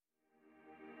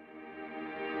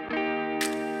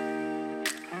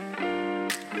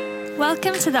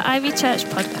Welcome to the Ivy Church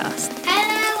podcast.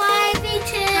 Hello, Ivy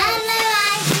Church. Hello,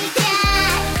 Ivy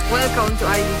Church. Welcome to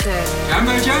Ivy Church.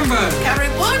 Jambo, jambo.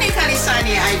 Karibuni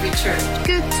kanisani Ivy Church.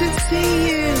 Good to see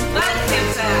you.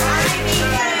 Welcome to Ivy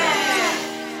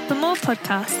Church. For more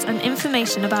podcasts and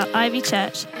information about Ivy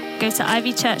Church, go to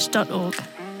ivychurch.org.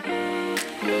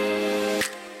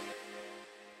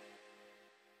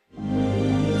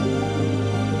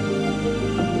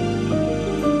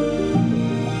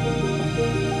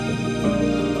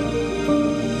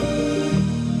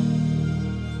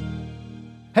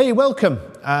 Hey, welcome.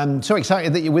 I'm so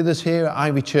excited that you're with us here at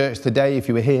Ivy Church today. If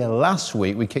you were here last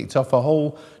week, we kicked off a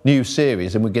whole new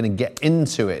series and we're going to get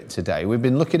into it today. We've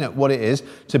been looking at what it is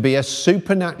to be a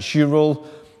supernatural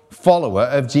follower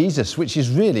of Jesus, which is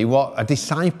really what a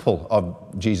disciple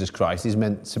of Jesus Christ is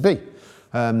meant to be.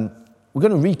 We're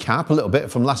going to recap a little bit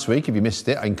from last week. If you missed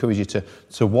it, I encourage you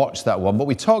to watch that one. But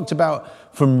we talked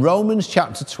about from Romans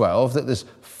chapter 12 that there's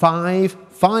five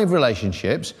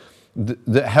relationships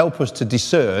that help us to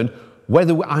discern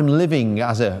whether I'm living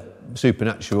as a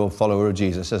supernatural follower of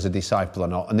Jesus, as a disciple or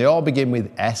not. And they all begin with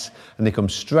S, and they come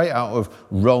straight out of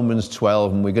Romans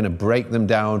 12, and we're going to break them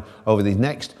down over the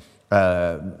next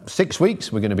 6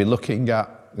 weeks. We're going to be looking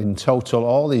at, in total,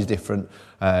 all these different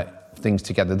things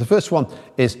together. The first one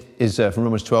is from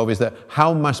Romans 12, is that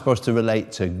how am I supposed to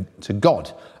relate to God?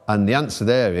 And the answer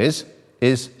there is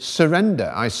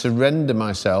surrender. I surrender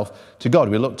myself to God.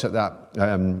 We looked at that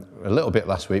a little bit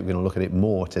last week. We're going to look at it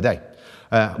more today.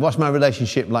 What's my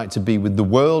relationship like to be with the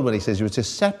world? When he says we're to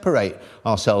separate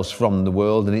ourselves from the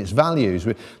world and its values.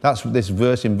 That's this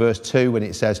verse in verse 2 when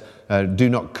it says, do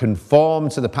not conform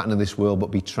to the pattern of this world, but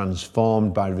be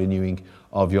transformed by renewing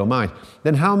of your mind.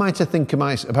 Then how am I to think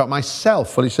about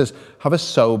myself? Well, he says, have a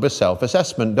sober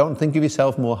self-assessment. Don't think of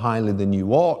yourself more highly than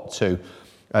you ought to.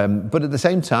 But at the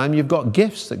same time, you've got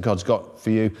gifts that God's got for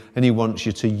you, and he wants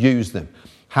you to use them.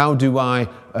 How do I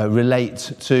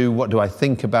relate to, what do I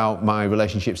think about my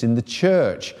relationships in the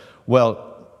church?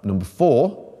 Well, number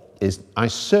 4 is I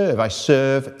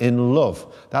serve in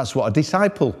love. That's what a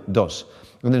disciple does.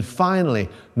 And then finally,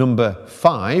 number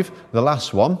 5, the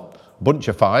last one, bunch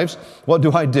of 5s. What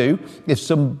do I do if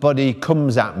somebody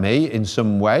comes at me in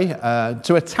some way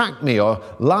to attack me or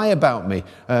lie about me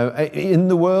in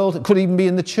the world? It could even be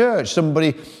in the church.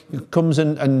 Somebody comes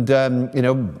and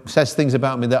says things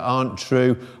about me that aren't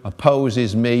true,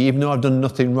 opposes me, even though I've done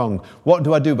nothing wrong. What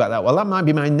do I do about that? Well, that might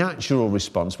be my natural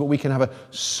response, but we can have a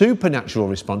supernatural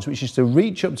response, which is to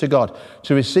reach up to God,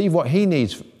 to receive what he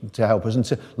needs to help us, and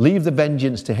to leave the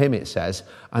vengeance to him, it says.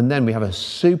 And then we have a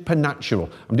supernatural,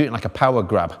 I'm doing it like a power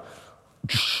grab,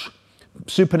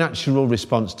 supernatural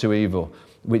response to evil,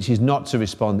 which is not to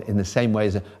respond in the same way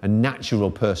as a natural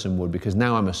person would, because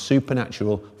now I'm a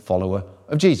supernatural follower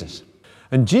of Jesus.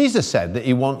 And Jesus said that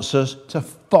he wants us to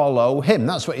follow him.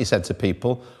 That's what he said to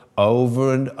people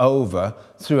over and over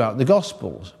throughout the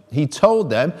Gospels. He told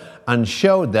them and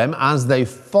showed them as they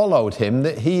followed him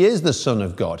that he is the Son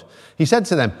of God. He said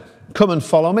to them, come and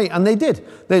follow me. And they did.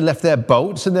 They left their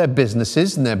boats and their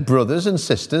businesses and their brothers and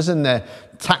sisters and their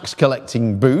tax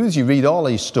collecting booths. You read all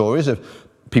these stories of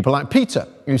people like Peter,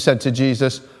 who said to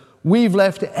Jesus, we've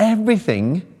left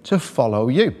everything to follow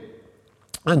you.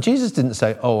 And Jesus didn't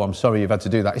say, oh, I'm sorry you've had to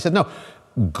do that. He said, no,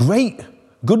 great,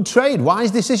 good trade, wise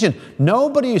decision.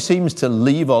 Nobody who seems to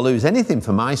leave or lose anything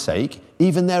for my sake,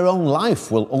 even their own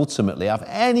life, will ultimately have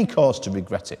any cause to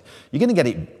regret it. You're going to get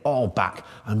it all back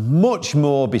and much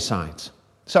more besides.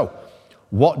 So,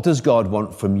 what does God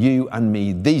want from you and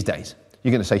me these days?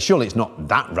 You're going to say, surely it's not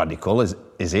that radical, is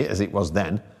it, as it was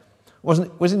then?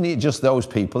 Wasn't it just those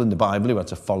people in the Bible who had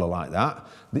to follow like that?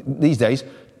 These days,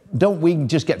 don't we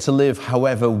just get to live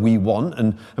however we want,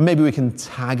 and maybe we can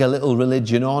tag a little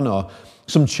religion on, or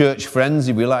some church friends,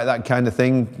 if we like that kind of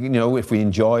thing, if we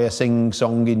enjoy a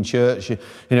sing-song in church,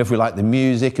 if we like the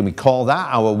music, and we call that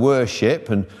our worship,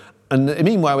 and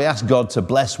meanwhile we ask God to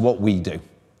bless what we do,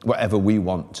 whatever we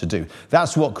want to do.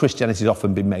 That's what Christianity has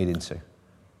often been made into.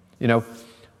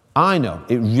 I know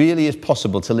it really is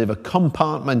possible to live a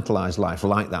compartmentalized life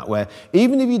like that, where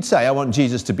even if you'd say, I want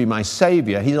Jesus to be my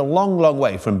saviour, he's a long, long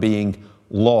way from being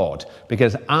Lord,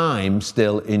 because I'm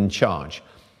still in charge.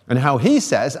 And how he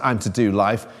says I'm to do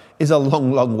life is a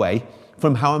long, long way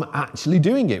from how I'm actually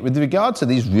doing it with regard to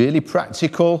these really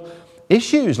practical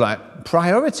issues like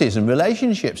priorities and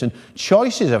relationships and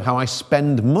choices of how I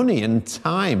spend money and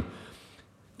time.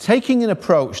 Taking an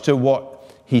approach to what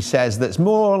he says that's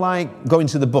more like going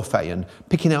to the buffet and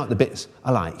picking out the bits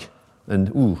I like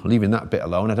and leaving that bit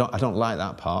alone. I don't like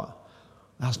that part.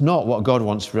 That's not what God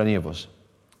wants for any of us.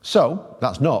 So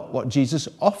that's not what Jesus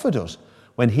offered us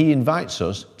when he invites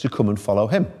us to come and follow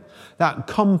him. That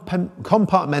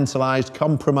compartmentalized,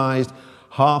 compromised,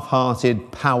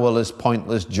 half-hearted, powerless,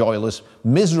 pointless, joyless,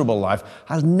 miserable life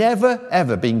has never,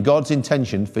 ever been God's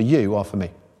intention for you or for me.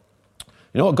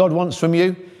 You know what God wants from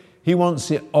you? He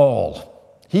wants it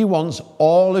all. He wants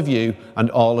all of you and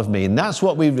all of me. And that's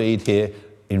what we read here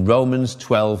in Romans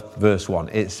 12, verse 1.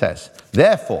 It says,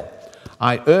 "Therefore,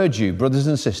 I urge you, brothers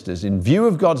and sisters, in view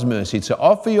of God's mercy, to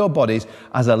offer your bodies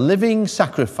as a living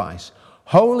sacrifice,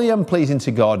 holy and pleasing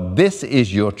to God. This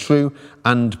is your true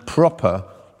and proper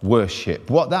worship."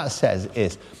 What that says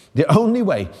is the only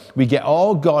way we get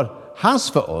all God has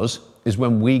for us is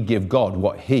when we give God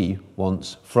what he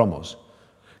wants from us.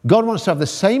 God wants to have the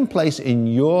same place in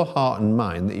your heart and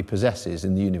mind that he possesses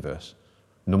in the universe.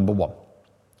 Number one,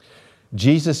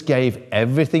 Jesus gave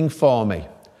everything for me,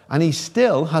 and he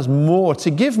still has more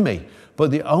to give me. But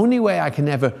the only way I can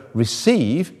ever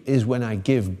receive is when I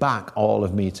give back all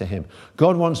of me to him.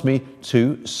 God wants me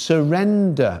to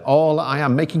surrender all that I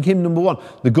am, making him number one.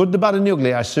 The good, the bad, and the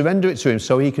ugly, I surrender it to him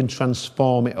so he can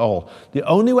transform it all. The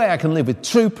only way I can live with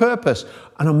true purpose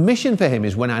and on mission for him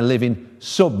is when I live in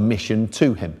submission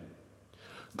to him.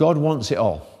 God wants it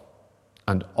all.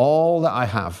 And all that I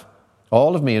have,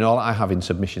 all of me and all that I have in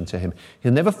submission to him.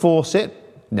 He'll never force it.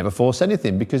 Never force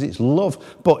anything because it's love.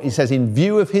 But he says, in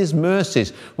view of his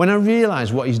mercies, when I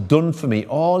realize what he's done for me,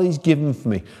 all he's given for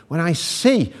me, when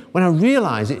I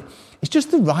realize it, it's just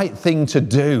the right thing to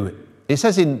do. It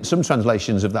says in some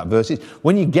translations of that verse,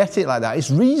 when you get it like that,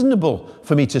 it's reasonable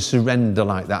for me to surrender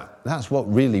like that. That's what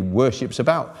really worship's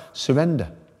about, surrender.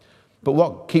 But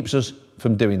what keeps us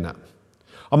from doing that?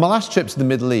 On my last trip to the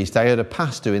Middle East, I heard a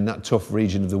pastor in that tough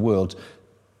region of the world,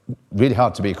 really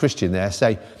hard to be a Christian there,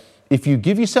 say, if you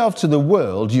give yourself to the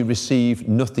world, you receive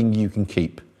nothing you can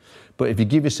keep. But if you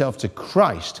give yourself to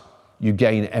Christ, you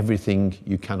gain everything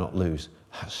you cannot lose.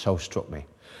 That so struck me.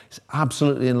 It's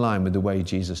absolutely in line with the way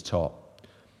Jesus taught.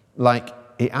 Like,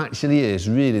 it actually is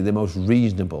really the most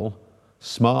reasonable,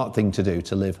 smart thing to do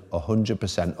to live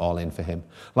 100% all in for him.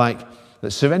 Like,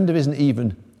 that surrender isn't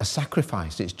even a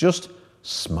sacrifice. It's just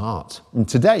smart. And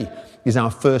today is our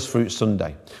First Fruit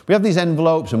Sunday. We have these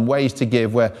envelopes and ways to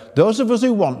give where those of us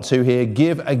who want to here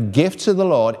give a gift to the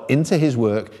Lord into his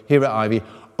work here at Ivy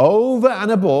over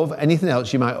and above anything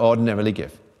else you might ordinarily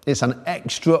give. It's an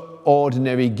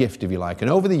extraordinary gift, if you like. And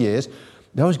over the years,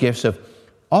 those gifts have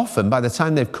often, by the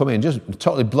time they've come in, just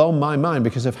totally blown my mind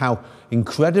because of how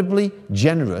incredibly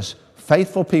generous,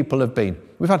 faithful people have been.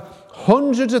 We've had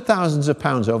hundreds of thousands of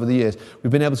pounds over the years.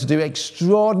 We've been able to do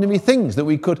extraordinary things that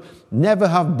we could never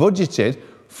have budgeted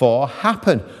for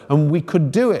happen. And we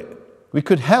could do it. We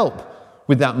could help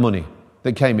with that money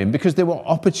that came in because there were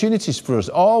opportunities for us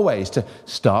always to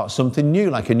start something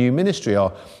new, like a new ministry,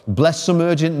 or bless some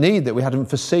urgent need that we hadn't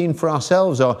foreseen for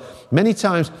ourselves. Or many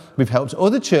times we've helped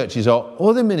other churches or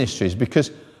other ministries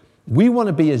because we want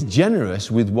to be as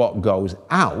generous with what goes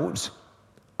out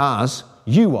as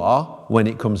you are when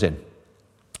it comes in.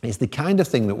 It's the kind of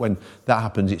thing that when that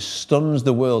happens, it stuns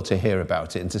the world to hear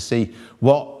about it and to see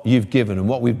what you've given and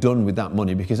what we've done with that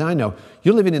money. Because I know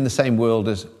you're living in the same world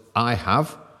as I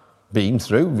have been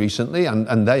through recently,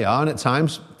 and they are, and at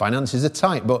times finances are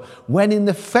tight. But when in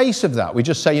the face of that, we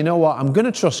just say, you know what, I'm going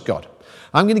to trust God.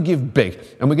 I'm going to give big,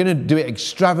 and we're going to do it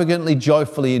extravagantly,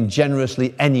 joyfully, and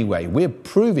generously anyway. We're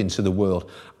proving to the world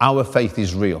our faith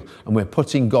is real, and we're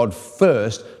putting God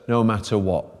first no matter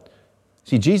what.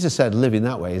 See, Jesus said living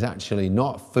that way is actually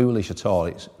not foolish at all.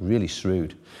 It's really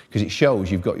shrewd, because it shows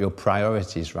you've got your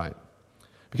priorities right.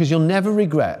 Because you'll never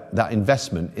regret that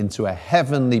investment into a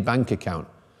heavenly bank account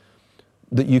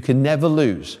that you can never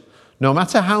lose, no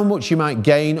matter how much you might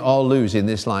gain or lose in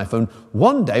this life. And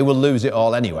one day we'll lose it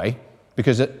all anyway,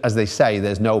 because as they say,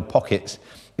 there's no pockets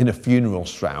in a funeral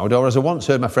shroud. Or as I once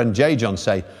heard my friend J. John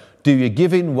say, do your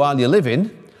giving while you're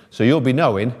living, so you'll be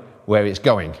knowing where it's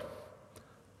going.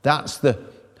 That's the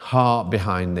heart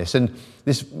behind this. And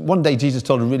this one day Jesus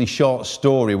told a really short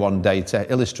story one day to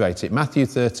illustrate it. Matthew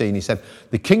 13, he said,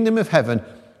 the kingdom of heaven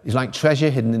is like treasure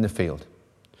hidden in the field.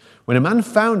 When a man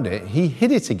found it, he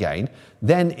hid it again.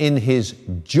 Then in his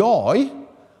joy,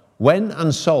 went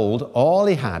and sold all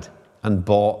he had and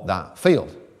bought that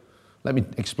field. Let me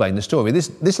explain the story.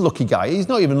 This lucky guy, he's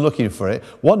not even looking for it.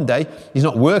 One day, he's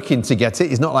not working to get it.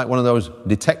 He's not like one of those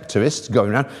detectorists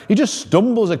going around. He just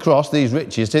stumbles across these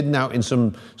riches hidden out in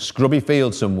some scrubby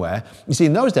field somewhere. You see,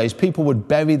 in those days, people would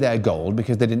bury their gold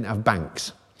because they didn't have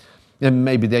banks. And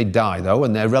maybe they'd die, though,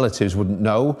 and their relatives wouldn't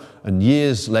know. And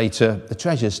years later, the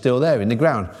treasure's still there in the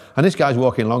ground. And this guy's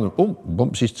walking along and,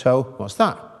 bumps his toe. What's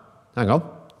that? Hang on.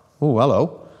 Oh,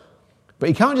 hello. But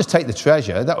he can't just take the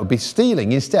treasure. That would be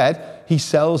stealing. Instead, he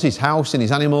sells his house and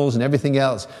his animals and everything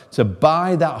else to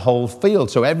buy that whole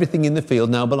field. So everything in the field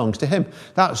now belongs to him.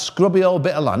 That scrubby old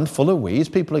bit of land full of weeds,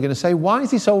 people are going to say, why is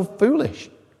he so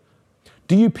foolish?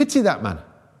 Do you pity that man?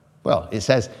 Well, it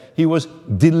says he was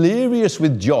delirious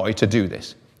with joy to do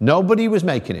this. Nobody was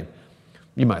making him.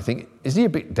 You might think, is he a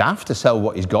bit daft to sell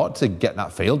what he's got to get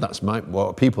that field? That's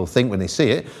what people think when they see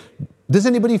it. Does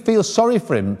anybody feel sorry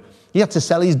for him? He had to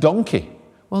sell his donkey.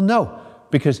 Well, no,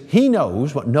 because he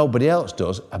knows what nobody else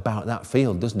does about that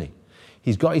field, doesn't he?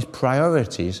 He's got his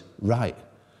priorities right.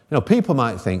 You know, people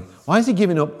might think, why is he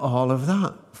giving up all of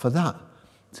that for that?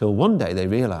 Till one day they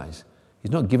realise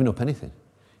he's not giving up anything.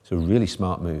 It's a really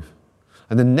smart move.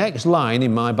 And the next line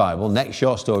in my Bible, next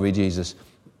short story Jesus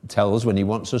tells when he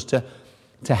wants us to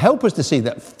help us to see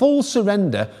that full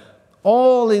surrender,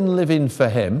 all in living for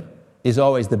him, is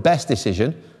always the best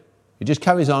decision. It just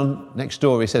carries on. Next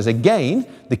story says, again,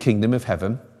 the kingdom of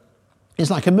heaven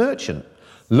is like a merchant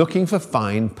looking for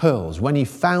fine pearls. When he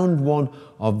found one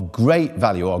of great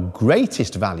value or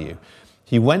greatest value,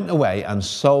 he went away and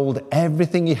sold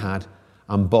everything he had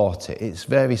and bought it. It's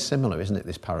very similar, isn't it,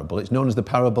 this parable? It's known as the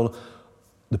parable,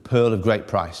 the pearl of great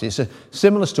price. It's a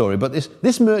similar story, but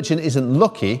this merchant isn't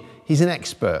lucky, he's an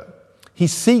expert.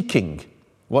 He's seeking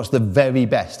what's the very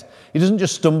best. He doesn't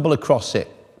just stumble across it,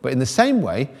 but in the same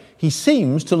way, he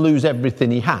seems to lose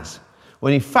everything he has,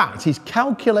 when in fact he's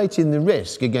calculating the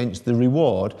risk against the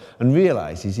reward and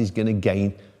realises he's going to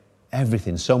gain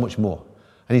everything, so much more.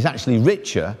 And he's actually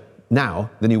richer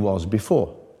now than he was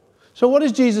before. So what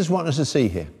does Jesus want us to see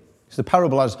here? It's the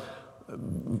parable as,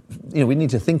 we need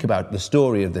to think about the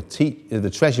story of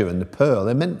the treasure and the pearl.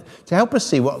 They're meant to help us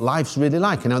see what life's really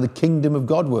like and how the kingdom of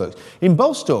God works. In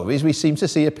both stories, we seem to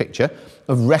see a picture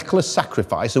of reckless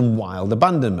sacrifice and wild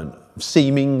abandonment,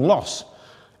 seeming loss,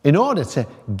 in order to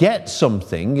get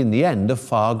something in the end of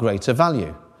far greater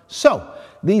value. So,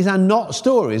 these are not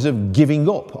stories of giving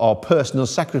up or personal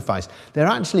sacrifice. They're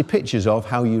actually pictures of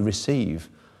how you receive.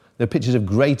 They're pictures of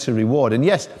greater reward. And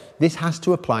yes, this has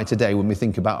to apply today when we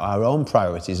think about our own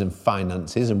priorities and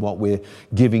finances and what we're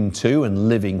giving to and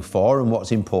living for and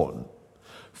what's important.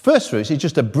 First fruits is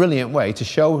just a brilliant way to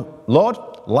show, Lord,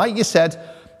 like you said,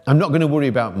 I'm not going to worry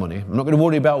about money. I'm not going to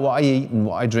worry about what I eat and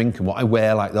what I drink and what I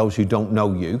wear like those who don't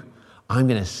know you. I'm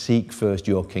going to seek first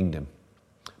your kingdom.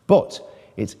 But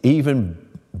it's even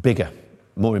bigger,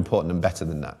 more important and better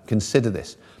than that. Consider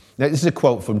this. Now, this is a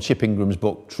quote from Chip Ingram's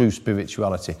book, True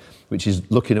Spirituality, which is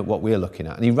looking at what we're looking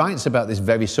at. And he writes about this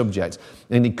very subject,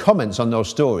 and he comments on those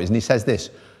stories, and he says this: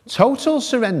 total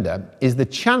surrender is the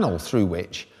channel through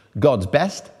which God's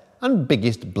best and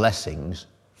biggest blessings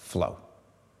flow.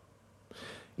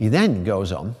 He then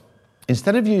goes on,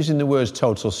 instead of using the words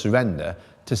total surrender,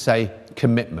 to say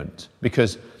commitment,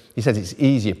 because he says it's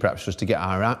easier perhaps for us to get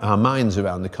our minds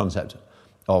around the concept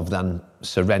of than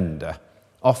surrender.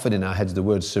 Often in our heads, the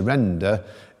word surrender,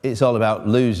 it's all about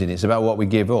losing. It's about what we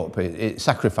give up. It's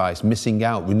sacrifice, missing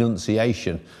out,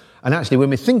 renunciation. And actually,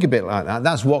 when we think a bit like that,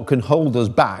 that's what can hold us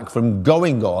back from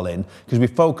going all in, because we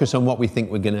focus on what we think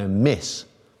we're going to miss.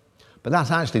 But that's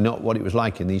actually not what it was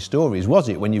like in these stories, was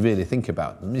it, when you really think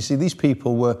about them? You see, these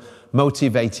people were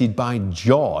motivated by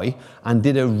joy and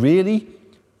did a really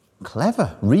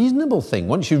clever, reasonable thing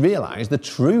once you realise the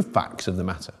true facts of the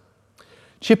matter.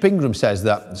 Chip Ingram says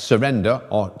that surrender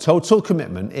or total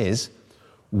commitment is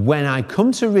when I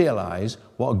come to realise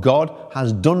what God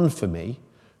has done for me,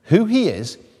 who he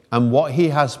is, and what he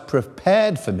has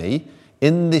prepared for me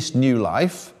in this new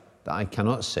life that I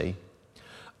cannot see.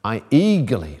 I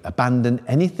eagerly abandon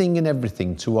anything and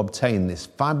everything to obtain this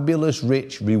fabulous,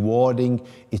 rich, rewarding,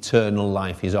 eternal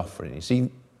life he's offering. You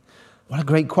see, what a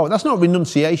great quote. That's not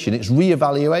renunciation, it's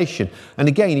reevaluation. And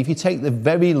again, if you take the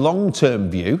very long-term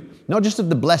view, not just of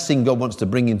the blessing God wants to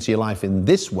bring into your life in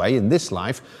this way, in this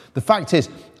life, the fact is,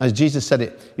 as Jesus said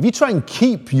it, if you try and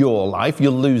keep your life,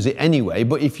 you'll lose it anyway.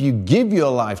 But if you give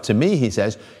your life to me, he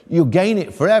says, you'll gain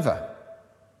it forever.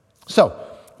 So,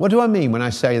 what do I mean when I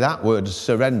say that word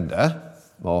surrender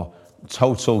or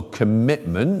total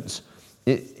commitment?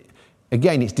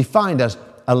 Again, it's defined as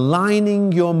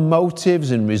aligning your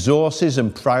motives and resources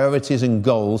and priorities and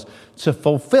goals to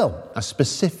fulfill a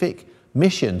specific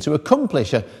mission, to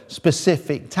accomplish a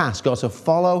specific task, or to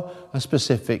follow a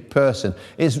specific person.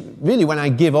 It's really when I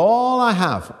give all I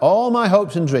have, all my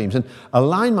hopes and dreams, and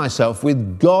align myself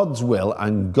with God's will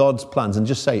and God's plans, and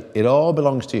just say, it all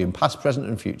belongs to you, past, present,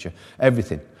 and future,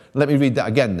 everything. Let me read that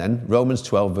again then. Romans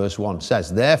 12 verse 1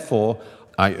 says, therefore,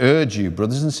 I urge you,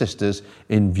 brothers and sisters,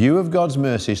 in view of God's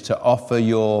mercies, to offer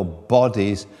your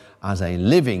bodies as a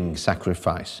living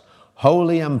sacrifice,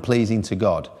 holy and pleasing to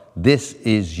God. This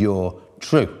is your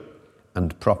true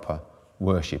and proper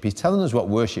worship. He's telling us what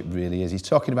worship really is. He's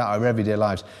talking about our everyday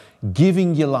lives,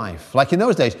 giving your life. Like in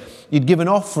those days, you'd give an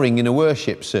offering in a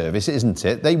worship service, isn't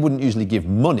it? They wouldn't usually give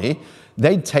money.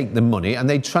 They'd take the money and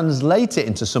they'd translate it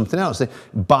into something else. They're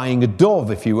buying a dove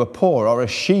if you were poor, or a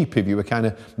sheep if you were kind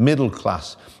of middle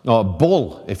class, or a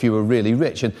bull if you were really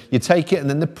rich. And you take it and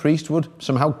then the priest would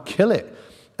somehow kill it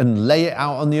and lay it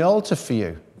out on the altar for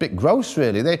you. Bit gross,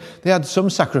 really. They had some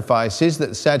sacrifices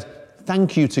that said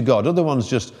thank you to God. Other ones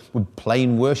just were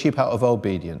plain worship out of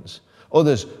obedience.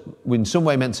 Others were in some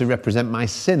way meant to represent my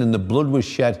sin, and the blood was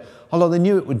shed, although they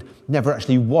knew it would never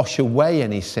actually wash away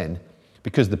any sin,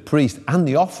 because the priest and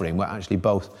the offering were actually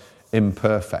both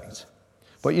imperfect.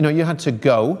 But you had to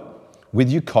go with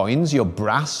your coins, your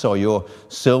brass or your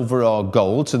silver or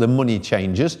gold, to the money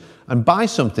changers and buy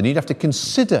something. You'd have to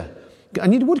consider,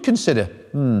 and you would consider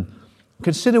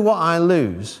what I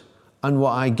lose and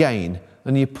what I gain,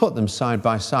 and you put them side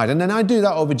by side. And then I do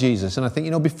that over Jesus, and I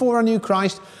think, before I knew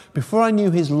Christ, before I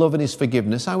knew his love and his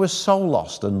forgiveness, I was so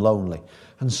lost and lonely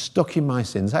and stuck in my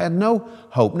sins. I had no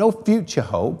hope, no future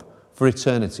hope for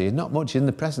eternity, not much in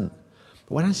the present.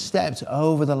 But when I stepped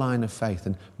over the line of faith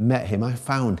and met him, I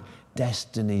found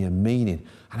destiny and meaning,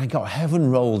 and I got heaven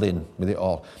rolled in with it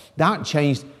all. That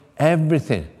changed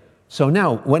everything. So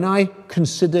now, when I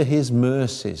consider his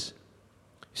mercies,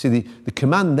 see, the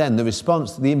command then, the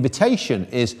response, the invitation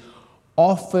is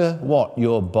offer what?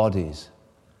 Your bodies.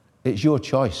 It's your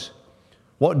choice.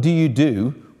 What do you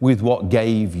do with what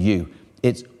gave you?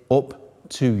 It's up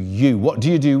to you. What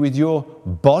do you do with your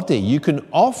body? You can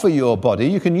offer your body.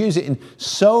 You can use it in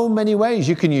so many ways.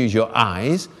 You can use your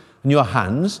eyes and your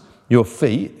hands, your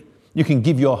feet. You can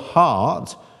give your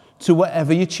heart to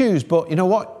whatever you choose. But you know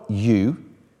what? You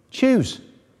choose.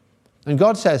 And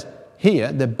God says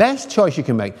here, the best choice you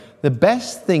can make, the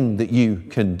best thing that you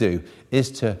can do is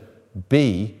to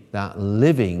be that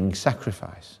living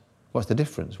sacrifice. What's the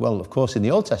difference? Well, of course, in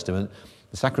the Old Testament,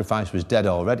 the sacrifice was dead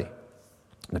already.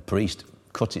 The priest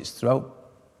cut its throat,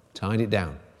 tied it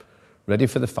down, ready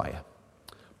for the fire.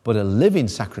 But a living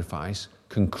sacrifice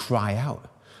can cry out,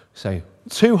 say,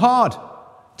 too hard,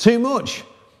 too much,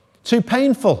 too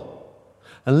painful.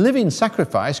 A living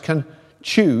sacrifice can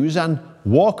choose and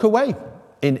walk away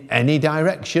in any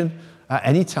direction at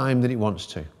any time that it wants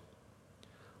to.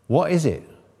 What is it?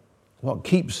 What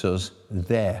keeps us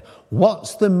there?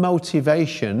 What's the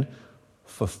motivation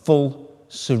for full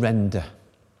surrender?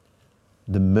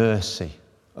 The mercy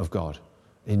of God.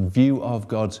 In view of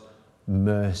God's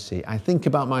mercy. I think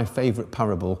about my favourite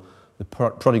parable, the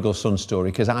prodigal son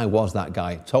story, because I was that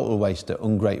guy, total waster,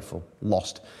 ungrateful,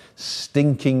 lost,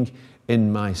 stinking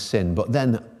in my sin. But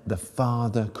then the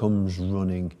Father comes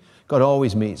running. God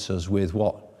always meets us with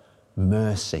what?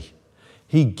 Mercy.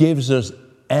 He gives us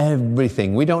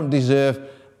everything. We don't deserve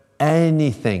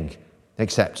anything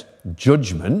except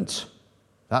judgment.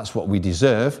 That's what we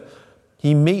deserve.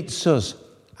 He meets us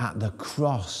at the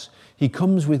cross. He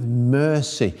comes with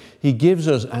mercy. He gives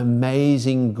us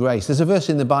amazing grace. There's a verse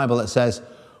in the Bible that says,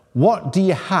 what do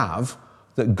you have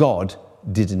that God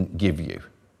didn't give you?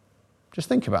 Just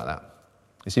think about that.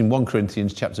 It's in 1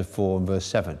 Corinthians chapter 4 and verse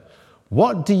 7.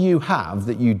 What do you have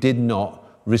that you did not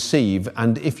receive?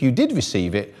 And if you did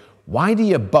receive it, why do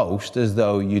you boast as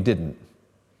though you didn't?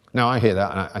 Now I hear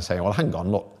that and I say, well, hang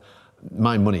on, look,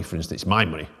 my money, for instance, it's my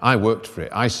money. I worked for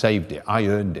it. I saved it. I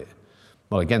earned it.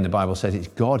 Well, again, the Bible says it's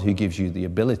God who gives you the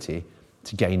ability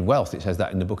to gain wealth. It says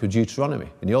that in the book of Deuteronomy,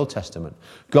 in the Old Testament.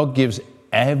 God gives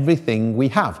everything we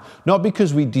have, not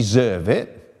because we deserve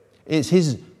it. It's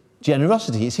his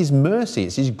generosity. It's his mercy.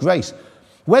 It's his grace.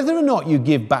 Whether or not you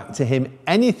give back to him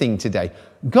anything today,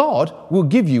 God will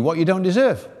give you what you don't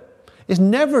deserve. It's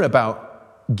never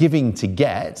about giving to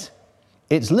get.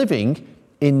 It's living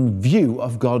in view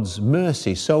of God's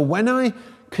mercy. So when I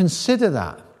consider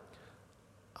that,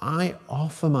 I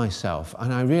offer myself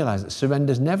and I realize that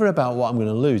surrender is never about what I'm going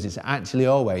to lose. It's actually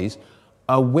always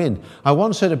a win. I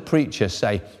once heard a preacher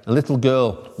say, a little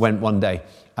girl went one day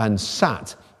and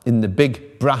sat in the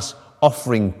big brass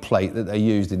offering plate that they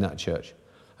used in that church.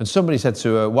 And somebody said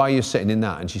to her, why are you sitting in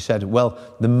that? And she said, well,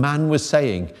 the man was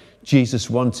saying, Jesus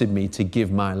wanted me to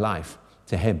give my life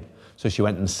to him. So she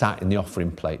went and sat in the offering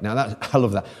plate. Now, I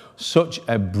love that. Such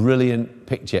a brilliant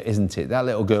picture, isn't it? That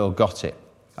little girl got it.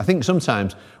 I think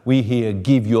sometimes we hear,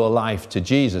 give your life to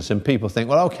Jesus, and people think,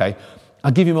 well, okay,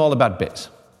 I'll give him all the bad bits,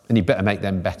 and he better make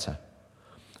them better.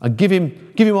 I'll give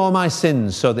him all my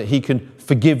sins so that he can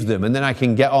forgive them, and then I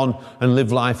can get on and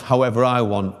live life however I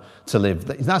want to live.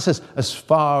 That's as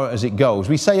far as it goes.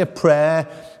 We say a prayer,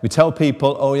 we tell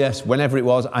people, oh yes, whenever it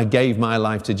was, I gave my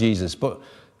life to Jesus. But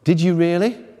did you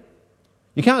really?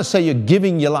 You can't say you're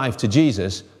giving your life to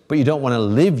Jesus, but you don't want to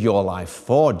live your life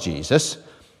for Jesus.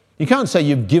 You can't say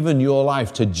you've given your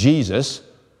life to Jesus,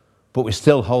 but we're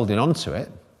still holding on to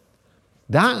it.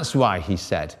 That's why he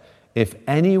said, if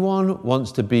anyone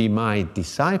wants to be my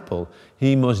disciple,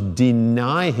 he must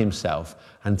deny himself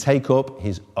and take up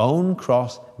his own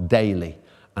cross daily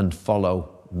and follow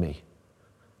me.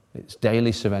 It's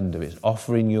daily surrender. It's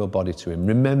offering your body to him.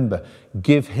 Remember,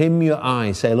 give him your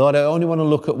eyes. Say, Lord, I only want to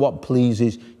look at what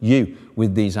pleases you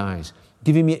with these eyes.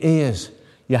 Give him your ears,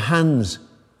 your hands.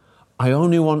 I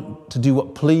only want to do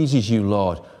what pleases you,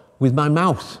 Lord, with my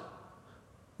mouth.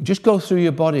 Just go through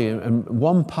your body and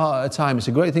one part at a time. It's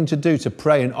a great thing to do, to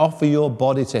pray and offer your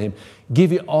body to him.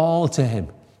 Give it all to him.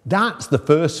 That's the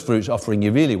first fruits offering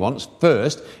you really want.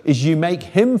 First is you make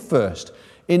him first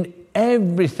in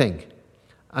everything.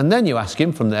 And then you ask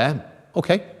him from there,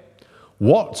 okay,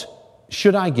 what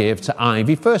should I give to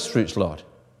Ivy first fruits, Lord?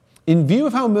 In view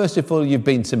of how merciful you've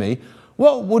been to me,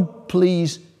 what would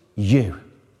please you?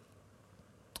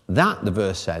 That, the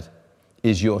verse said,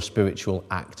 is your spiritual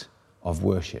act of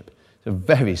worship. It's a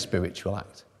very spiritual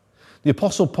act. The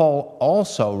Apostle Paul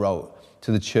also wrote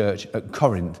to the church at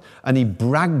Corinth, and he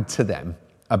bragged to them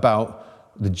about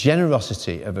the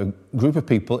generosity of a group of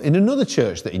people in another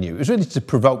church that he knew. It was really to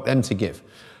provoke them to give.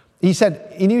 He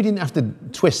said he knew he didn't have to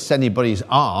twist anybody's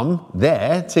arm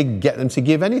there to get them to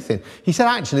give anything. He said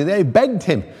actually they begged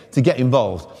him to get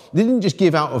involved. They didn't just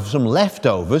give out of some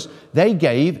leftovers. They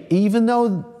gave even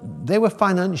though they were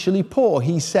financially poor.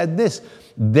 He said this,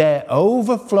 their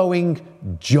overflowing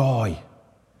joy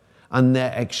and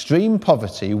their extreme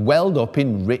poverty welled up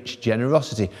in rich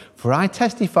generosity. For I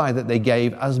testify that they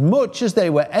gave as much as they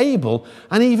were able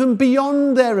and even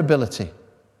beyond their ability.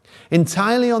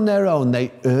 Entirely on their own,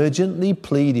 they urgently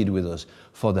pleaded with us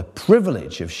for the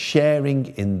privilege of sharing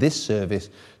in this service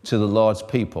to the Lord's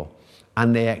people.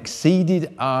 And they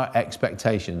exceeded our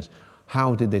expectations.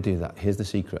 How did they do that? Here's the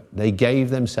secret. They gave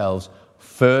themselves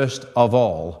first of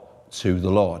all to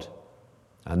the Lord.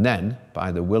 And then,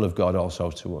 by the will of God, also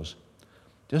to us.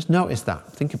 Just notice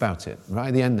that. Think about it. Right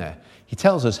at the end there. He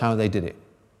tells us how they did it.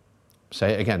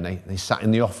 Say it again. They sat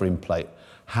in the offering plate.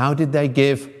 How did they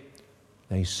give?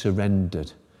 They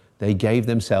surrendered. They gave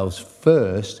themselves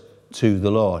first to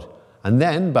the Lord. And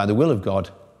then, by the will of God,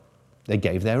 they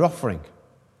gave their offering.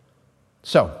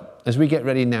 So, as we get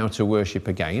ready now to worship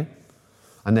again,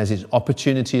 and there's this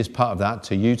opportunity as part of that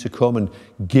to you to come and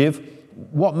give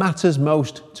what matters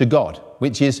most to God,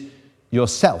 which is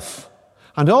yourself.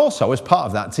 And also, as part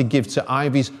of that, to give to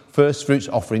Ivy's First Fruits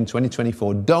Offering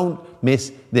 2024. Don't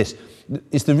miss this.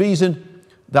 It's the reason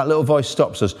that little voice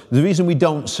stops us. The reason we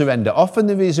don't surrender. Often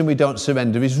the reason we don't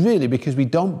surrender is really because we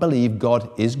don't believe God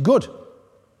is good.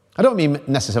 I don't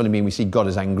necessarily mean we see God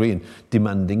as angry and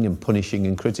demanding and punishing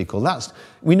and critical.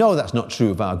 We know that's not true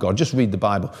of our God. Just read the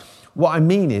Bible. What I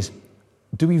mean is,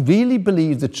 do we really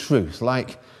believe the truth?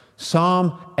 Like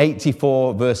Psalm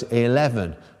 84 verse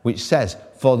 11, which says,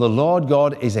 for the Lord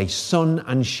God is a sun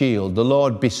and shield. The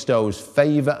Lord bestows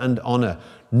favor and honor.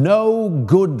 No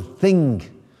good thing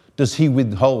does he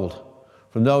withhold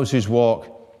from those whose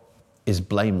walk is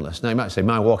blameless. Now you might say,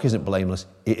 my walk isn't blameless.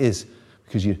 It is,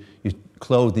 because you're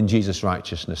clothed in Jesus'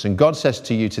 righteousness. And God says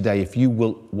to you today, if you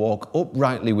will walk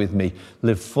uprightly with me,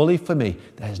 live fully for me,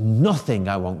 there's nothing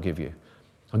I won't give you.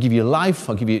 I'll give you life.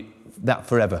 I'll give you that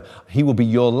forever. He will be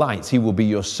your light. He will be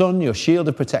your sun, your shield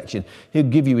of protection. He'll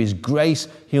give you his grace.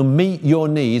 He'll meet your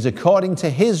needs according to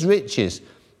his riches,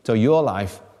 so your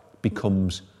life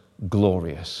becomes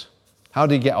glorious. How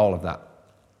do you get all of that?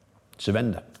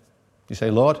 Surrender. You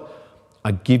say, Lord,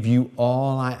 I give you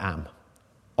all I am,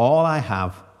 all I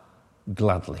have,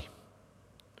 gladly.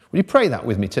 Will you pray that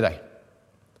with me today?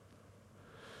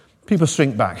 People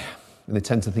shrink back and they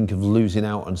tend to think of losing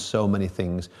out on so many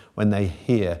things when they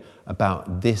hear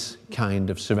about this kind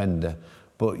of surrender.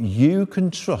 But you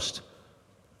can trust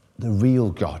the real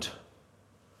God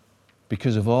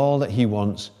because of all that he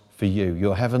wants for you,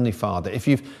 your heavenly Father. If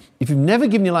you've never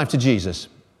given your life to Jesus,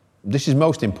 this is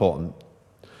most important.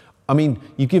 I mean,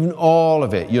 you've given all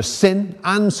of it, your sin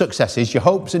and successes, your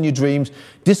hopes and your dreams,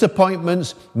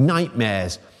 disappointments,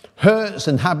 nightmares, hurts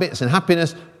and habits and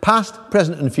happiness, past,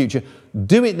 present and future.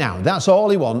 Do it now. That's all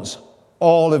he wants,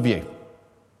 all of you.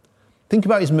 Think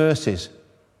about his mercies,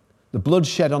 the blood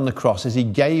shed on the cross as he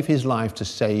gave his life to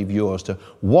save yours, to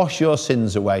wash your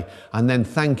sins away, and then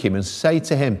thank him and say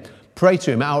to him, pray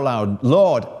to him out loud,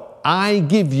 Lord, I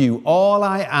give you all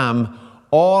I am,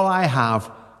 all I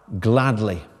have,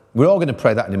 gladly. We're all going to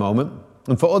pray that in a moment.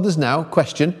 And for others now,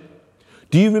 question,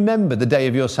 do you remember the day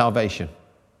of your salvation?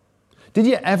 Did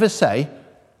you ever say,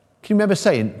 can you remember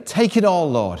saying, take it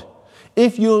all, Lord?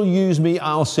 If you'll use me,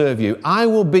 I'll serve you. I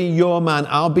will be your man.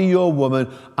 I'll be your woman.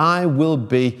 I will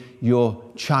be your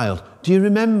child. Do you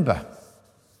remember?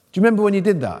 Do you remember when you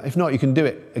did that? If not, you can do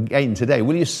it again today.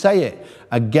 Will you say it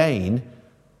again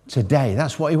today?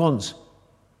 That's what he wants.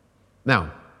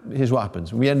 Now, here's what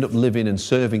happens. We end up living and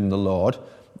serving the Lord.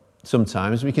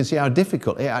 Sometimes we can see how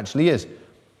difficult it actually is.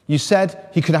 You said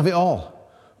he could have it all.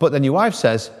 But then your wife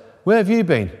says, where have you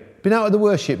been? Been out at the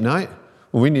worship night?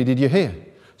 Well, we needed you here.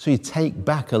 So you take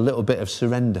back a little bit of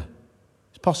surrender.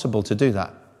 It's possible to do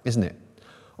that, isn't it?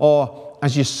 Or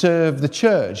as you serve the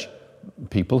church,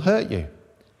 people hurt you.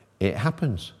 It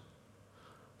happens.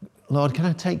 Lord, can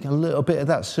I take a little bit of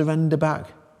that surrender back?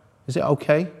 Is it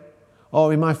okay?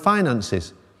 Or in my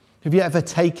finances, have you ever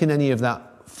taken any of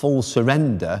that full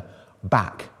surrender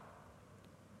back?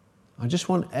 I just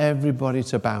want everybody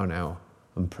to bow now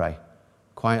and pray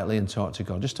quietly and talk to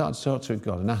God. Just start to talk to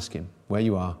God and ask him where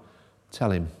you are. Tell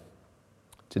him,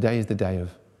 today is the day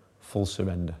of full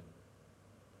surrender.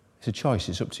 It's a choice,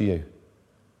 it's up to you.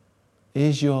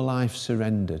 Is your life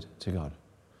surrendered to God?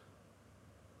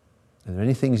 Are there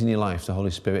any things in your life the Holy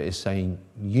Spirit is saying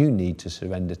you need to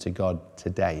surrender to God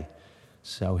today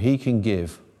so he can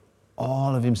give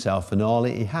all of himself and all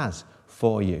that he has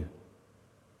for you?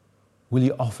 Will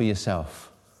you offer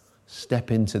yourself?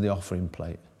 Step into the offering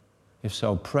plate. If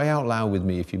so, pray out loud with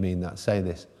me if you mean that. Say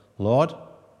this, Lord,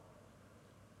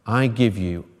 I give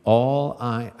you all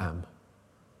I am,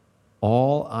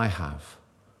 all I have,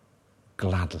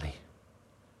 gladly.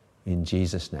 In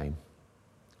Jesus' name,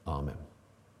 amen.